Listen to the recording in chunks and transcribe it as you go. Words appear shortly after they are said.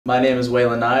My name is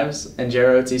Waylon Nieves, and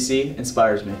JROTC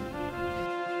inspires me.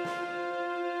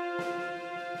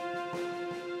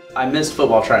 I missed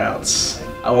football tryouts.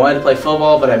 I wanted to play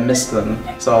football, but I missed them.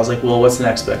 So I was like, well, what's the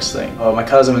next best thing? Well, my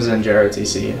cousin was in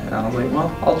JROTC, and I was like,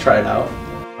 well, I'll try it out.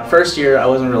 My first year, I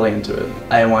wasn't really into it.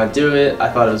 I didn't want to do it.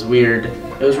 I thought it was weird.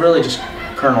 It was really just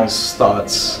Colonel's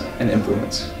thoughts and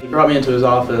influence. He brought me into his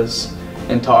office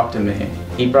and talked to me.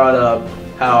 He brought up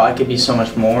how I could be so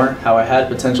much more, how I had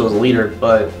potential as a leader,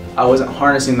 but I wasn't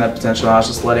harnessing that potential. I was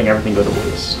just letting everything go to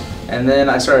waste. And then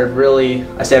I stayed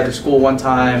after school one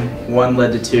time, one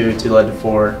led to two, two led to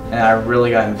four, and I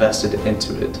really got invested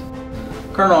into it.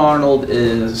 Colonel Arnold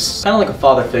is kind of like a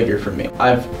father figure for me.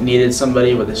 I've needed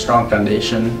somebody with a strong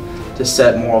foundation to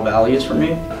set moral values for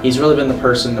me. He's really been the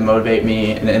person to motivate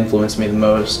me and influence me the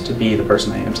most to be the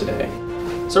person I am today.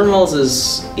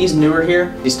 Surpassing he's newer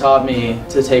here. He's taught me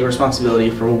to take responsibility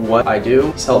for what I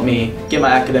do. He's helped me get my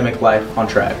academic life on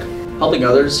track. Helping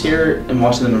others here and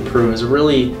watching them improve it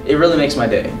really makes my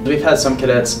day. We've had some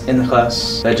cadets in the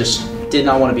class that just did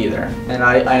not want to be there, and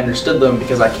I understood them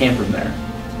because I came from there.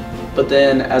 But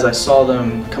then as I saw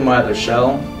them come out of their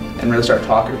shell and really start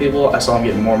talking to people, I saw them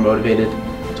get more motivated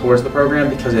towards the program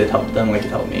because it helped them like it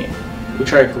helped me. We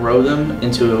try to grow them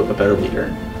into a better leader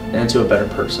and into a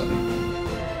better person.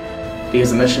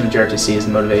 Because the mission of JROTC is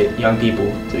to motivate young people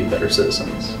to be better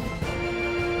citizens.